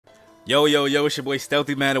Yo, it's your boy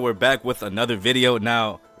Stealthy Man, and we're back with another video.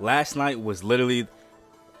 Now, last night was literally,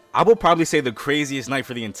 I would probably say, the craziest night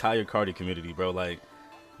for the entire Carti community, bro. Like,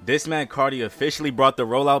 this man Carti officially brought the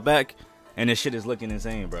rollout back, and this shit is looking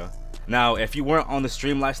insane, bro. Now, if you weren't on the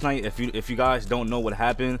stream last night, if you guys don't know what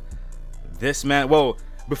happened, this man, well,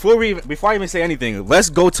 before I even say anything, let's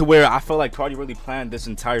go to where I feel like Carti really planned this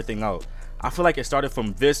entire thing out. I feel like it started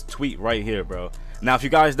from this tweet right here, bro. Now, if you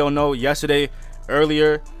guys don't know, yesterday,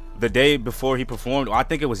 earlier, the day before he performed, I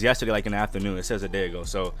think it was yesterday, like in the afternoon, it says a day ago,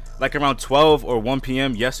 so like around 12 or 1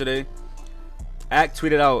 p.m. yesterday, Act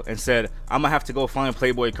tweeted out and said, I'm gonna have to go find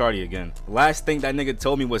Playboi Carti again. Last thing that nigga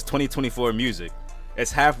told me was 2024 music.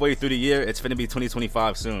 It's halfway through the year, it's finna be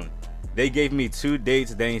 2025 soon. They gave me 2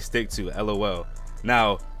 dates they ain't stick to, LOL.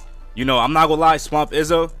 Now, you know, I'm not gonna lie, Swamp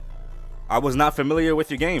Izzo, I was not familiar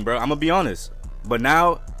with your game, bro. I'm gonna be honest. But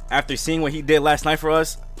now, after seeing what he did last night for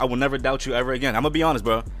us, I will never doubt you ever again. I'm gonna be honest,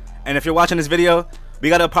 bro. And if you're watching this video, we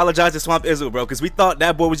gotta apologize to Swamp Izzo, bro, because we thought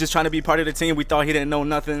that boy was just trying to be part of the team. We thought he didn't know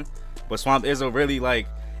nothing. But Swamp Izzo really, like,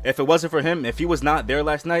 if it wasn't for him, if he was not there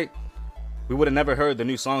last night, we would have never heard the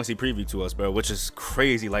new songs he previewed to us, bro, which is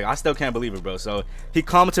crazy. Like, I still can't believe it, bro. So he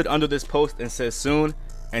commented under this post and said soon,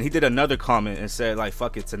 and he did another comment and said, like,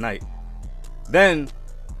 fuck it, tonight. Then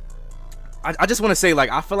I just want to say,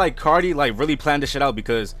 like, I feel like Carti, like, really planned this shit out,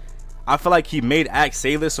 because I feel like he made Act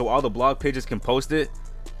say this so all the blog pages can post it.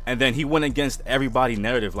 And then he went against everybody's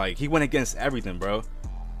narrative. Like, he went against everything, bro.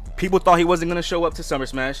 People thought he wasn't gonna show up to Summer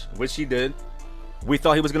Smash, which he did. We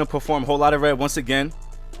thought he was gonna perform Whole Lotta Red once again.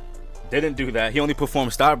 Didn't do that. He only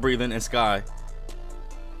performed Stop Breathing and Sky.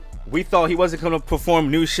 We thought he wasn't gonna perform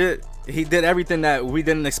new shit. He did everything that we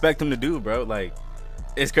didn't expect him to do, bro. Like,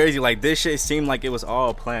 it's crazy. Like, this shit seemed like it was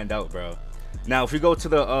all planned out, bro. Now, if we go to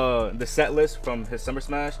the set list from his Summer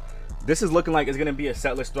Smash, this is looking like it's gonna be a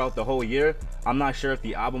set list throughout the whole year. I'm not sure if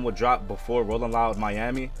the album will drop before Rollout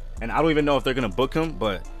Miami, and I don't even know if they're gonna book him,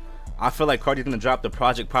 but I feel like Carti's gonna drop the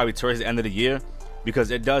project probably towards the end of the year, because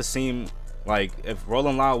it does seem like if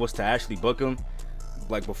Rollout was to actually book him,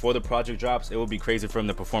 like before the project drops, it would be crazy for him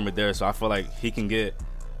to perform it there. So I feel like he can get,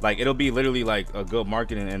 like, it'll be literally like a good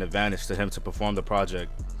marketing and advantage to him to perform the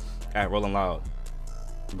project at Rollout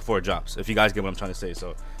before it drops, if you guys get what I'm trying to say.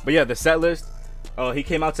 So, but yeah, the set list. He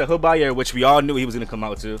came out to Hood by Air, which we all knew he was gonna come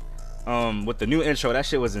out to. With the new intro, that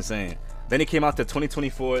shit was insane. Then he came out to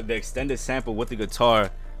 2024, the extended sample with the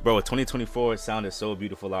guitar, bro. 2024 sounded so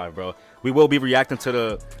beautiful live, bro. We will be reacting to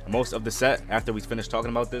the most of the set after we finish talking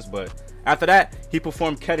about this, but after that, he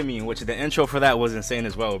performed Ketamine, which the intro for that was insane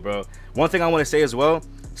as well, bro. One thing I want to say as well,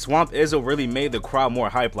 Swamp Izzo really made the crowd more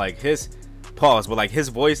hype. Like, his pause, but like his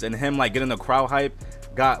voice and him like getting the crowd hype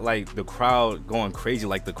got like the crowd going crazy.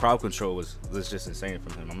 Like, the crowd control was just insane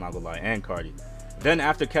from him, I'm not gonna lie. And Carti. Then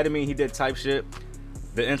after Ketamine, he did Type Shit.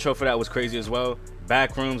 The intro for that was crazy as well.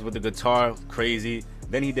 Backrooms with the guitar, crazy.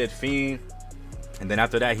 Then he did Fiend, and then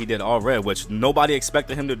after that he did All Red, which nobody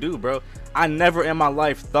expected him to do, bro. I never in my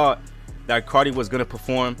life thought that Carti was gonna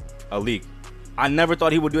perform a leak. I never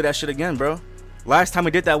thought he would do that shit again, bro. Last time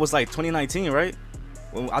he did that was like 2019, right?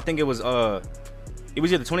 Well, I think it was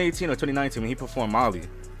either 2018 or 2019 when he performed Molly,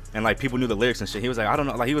 and like people knew the lyrics and shit. He was like, I don't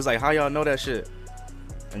know, like he was like, how y'all know that shit?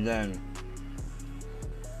 And then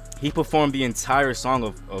he performed the entire song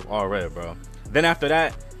of All Red, bro. Then after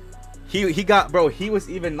that, he got, bro, he was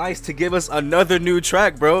even nice to give us another new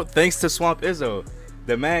track, bro. Thanks to Swamp Izzo,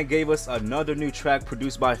 the man gave us another new track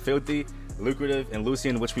produced by Filthy, Lucrative, and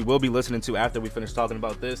Lucian, which we will be listening to after we finish talking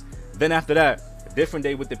about this. Then after that, Different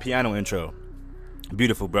Day with the piano intro.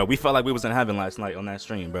 Beautiful, bro. We felt like we was in heaven last night on that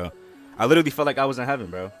stream, bro. I literally felt like I was in heaven,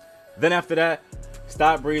 bro. Then after that,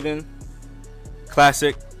 Stop Breathing,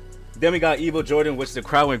 classic. Then we got Evil Jordan, which the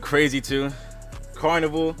crowd went crazy to.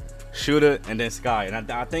 Carnival, Shooter, and then Sky. And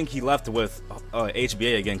I think he left with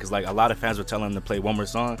HBA again, because like a lot of fans were telling him to play one more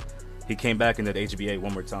song. He came back and did HBA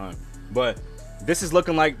one more time. But this is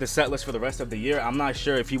looking like the set list for the rest of the year. I'm not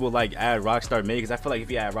sure if he will like add Rockstar Made, because I feel like if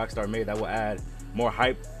he add Rockstar Made, that will add more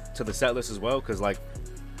hype to the set list as well, because like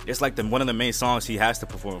it's like one of the main songs he has to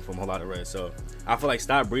perform from Whole Lotta Red. So I feel like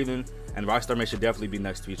Stop Breathing and Rockstar Made should definitely be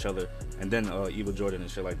next to each other, and then Evil Jordan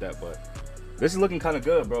and shit like that. But this is looking kind of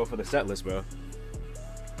good, bro, for the set list, bro.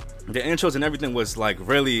 The intros and everything was like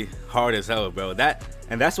really hard as hell, bro.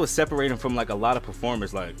 That's what separated him from like a lot of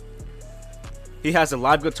performers. Like, he has a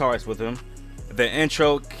live guitarist with him. The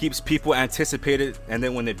intro keeps people anticipated, and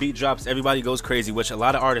then when the beat drops, everybody goes crazy, which a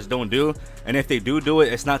lot of artists don't do. And if they do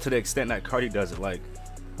it, it's not to the extent that Carti does it. Like,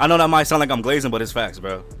 I know that might sound like I'm glazing, but it's facts,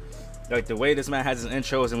 bro. Like, the way this man has his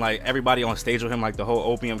intros and like everybody on stage with him, like the whole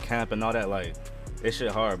Opium Camp and all that, like, this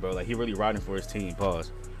shit hard, bro. Like, he really riding for his team,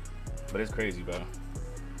 pause. But it's crazy, bro.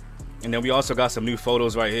 And then we also got some new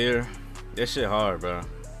photos right here. This shit hard, bro.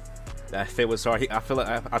 That fit was hard. I feel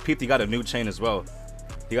like I peeped he got a new chain as well.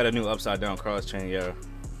 He got a new upside down cross chain, yeah.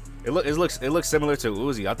 It looks similar to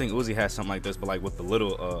Uzi. I think Uzi has something like this, but like with the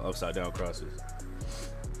little upside down crosses.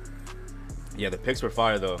 Yeah, the pics were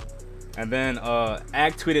fire though. And then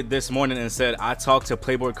Ag tweeted this morning and said, I talked to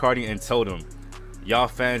Playboi Carti and told him, y'all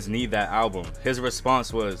fans need that album. His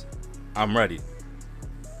response was, I'm ready.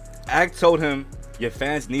 Ag told him, your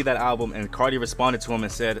fans need that album, and Carti responded to him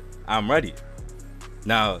and said, I'm ready.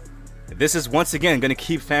 Now, this is once again gonna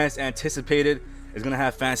keep fans anticipated. It's gonna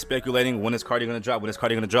have fans speculating, when is Carti gonna drop? When is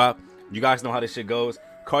Carti gonna drop? You guys know how this shit goes.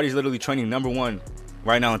 Carti's literally trending #1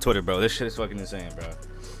 right now on Twitter, bro. This shit is fucking insane, bro.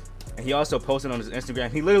 And he also posted on his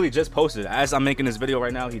Instagram. He literally just posted, as I'm making this video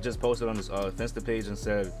right now, he just posted on his Finsta page and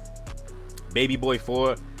said, Baby Boy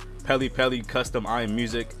 4, Pelly Pelly, custom iron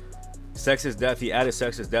music. Sex is death. He added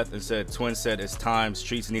sex is death and said, Twin said it's time.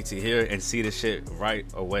 Streets need to hear and see this shit right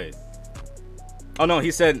away. Oh no,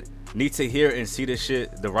 he said need to hear and see this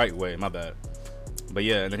shit the right way. My bad. But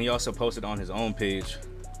yeah, and then he also posted on his own page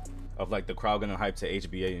of like the crowd gonna hype to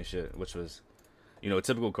HBA and shit, which was, you know,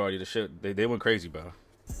 typical Carti. The shit, they went crazy, bro.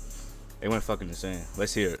 They went fucking insane.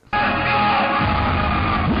 Let's hear it.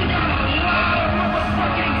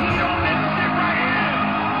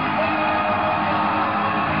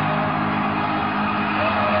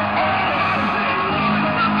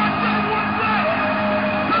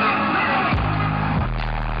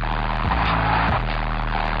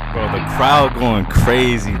 Bro, the crowd going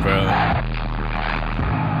crazy, bro.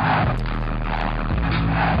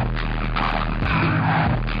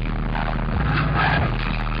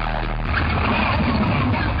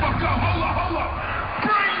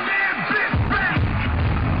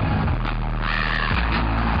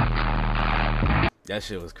 That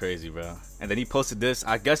shit was crazy, bro. And then he posted this.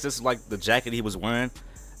 I guess this is like the jacket he was wearing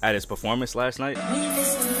at his performance last night.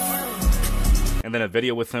 And then a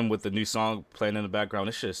video with him with the new song playing in the background.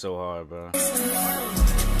 This shit is so hard, bro. There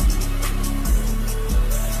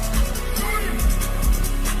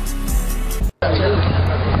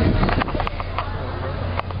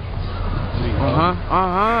you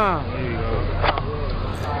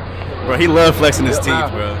go. Bro, he love flexing his teeth,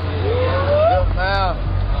 bro.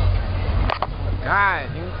 God,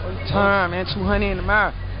 turn, man, 200 in the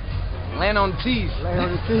mouth. Land on the teeth. Land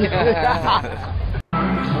on the teeth.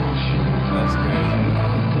 That's crazy.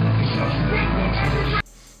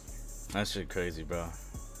 That shit crazy, bro.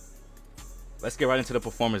 Let's get right into the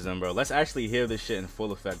performance then, bro. Let's actually hear this shit in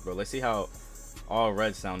full effect, bro. Let's see how all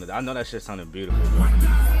red sounded. I know that shit sounded beautiful, bro.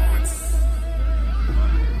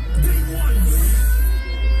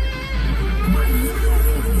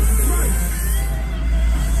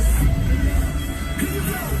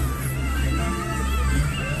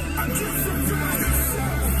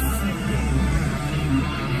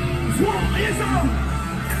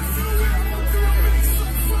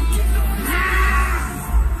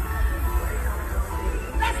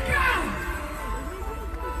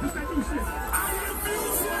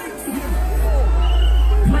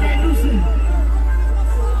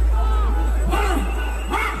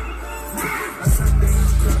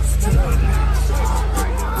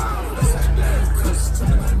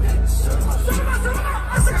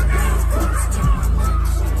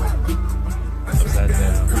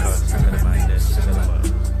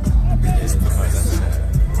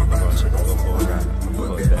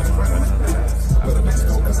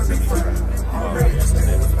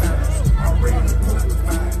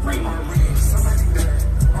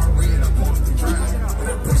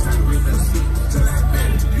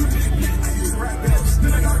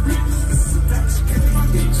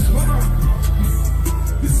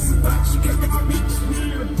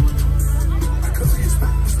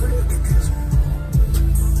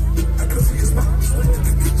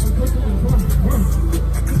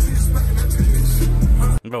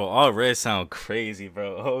 Bro, all red sound crazy,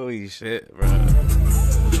 bro. Holy shit, bro.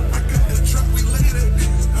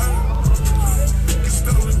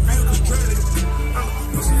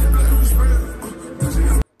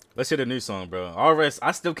 Let's hear the new song, bro. All red.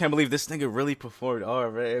 I still can't believe this nigga really performed all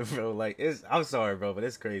red, bro. Like, it's. I'm sorry, bro, but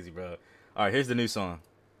it's crazy, bro. All right, here's the new song.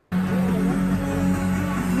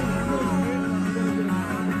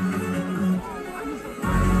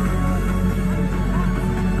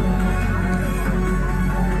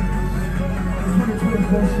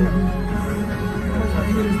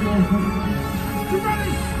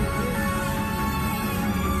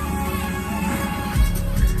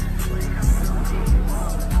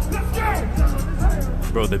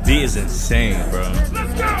 Bro, the beat is insane, bro.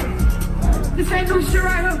 Let's go! This ain't no shit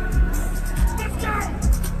right here. Let's go!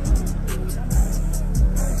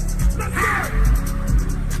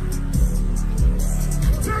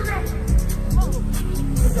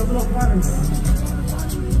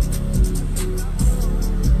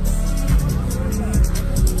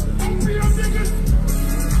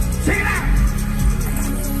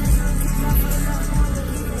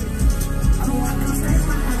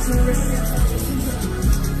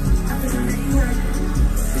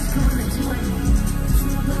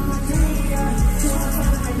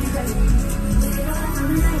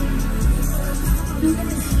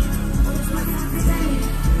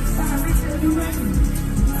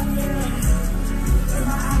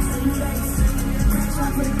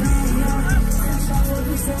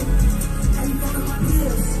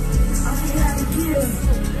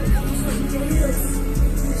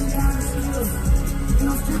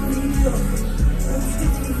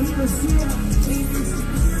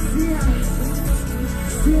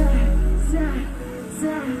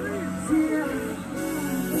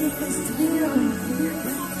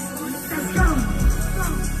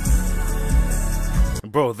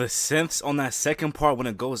 Bro, the synths on that second part when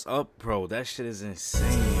it goes up, bro, that shit is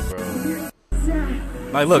insane, bro.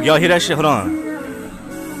 Like, look, y'all hear that shit? Hold on.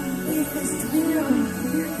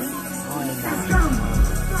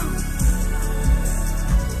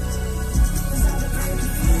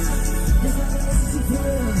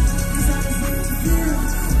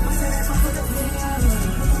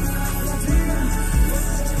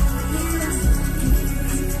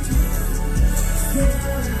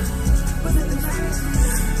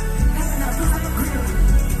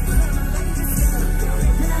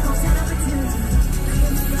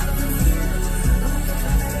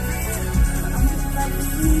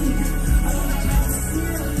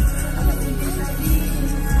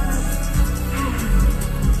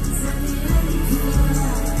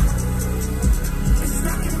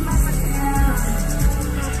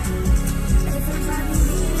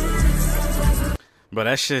 Bro,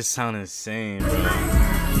 that shit sound insane, bro.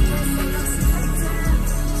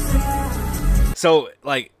 So,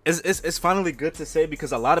 like, it's finally good to say,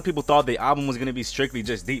 because a lot of people thought the album was gonna be strictly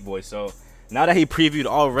just Deep Boy. So now that he previewed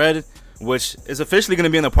All Red, which is officially gonna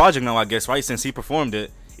be in the project now, I guess, right? Since he performed it,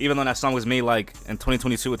 even though that song was made like in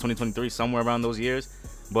 2022 or 2023, somewhere around those years.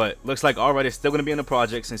 But looks like All Red is still gonna be in the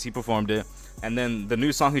project since he performed it. And then the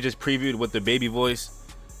new song he just previewed with the baby voice,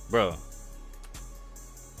 bro.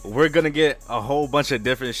 We're gonna get a whole bunch of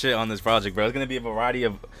different shit on this project, bro. It's gonna be a variety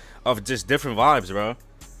of just different vibes, bro.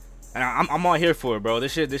 And I'm all here for it, bro.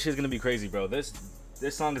 This shit's gonna be crazy, bro. This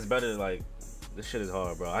song is better. Like, this shit is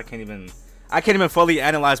hard, bro. I can't even fully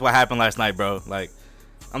analyze what happened last night, bro. Like,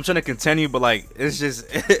 I'm trying to continue, but like, it's just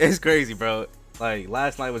it's crazy, bro. Like,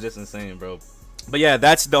 last night was just insane, bro. But yeah,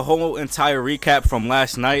 that's the whole entire recap from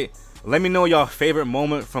last night. Let me know y'all favorite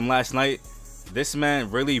moment from last night. This man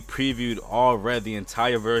really previewed All Red, the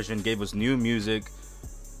entire version, gave us new music.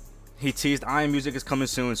 He teased Iron Music is coming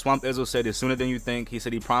soon. Swamp Izzo said it's sooner than you think. He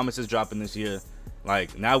said he promises dropping this year.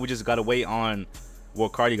 Like, now we just gotta wait on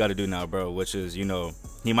what Carti gotta do now, bro. Which is, you know,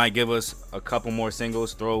 he might give us a couple more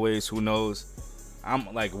singles, throwaways, who knows.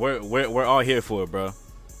 I'm like, we're all here for it, bro.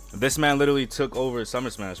 This man literally took over Summer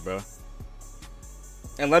Smash, bro.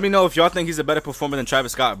 And let me know if y'all think he's a better performer than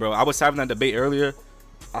Travis Scott, bro. I was having that debate earlier.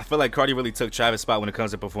 I feel like Carti really took Travis' spot when it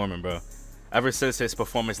comes to performing, bro. Ever since his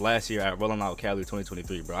performance last year at Rollout Cali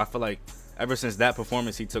 2023, bro. I feel like ever since that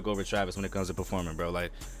performance, he took over Travis when it comes to performing, bro.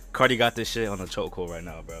 Like, Carti got this shit on the chokehold right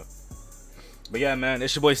now, bro. But yeah, man,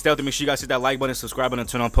 it's your boy Stealthy. Make sure you guys hit that like button, subscribe button,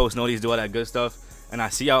 turn on post notices, do all that good stuff. And I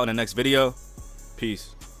see y'all in the next video.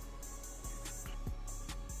 Peace.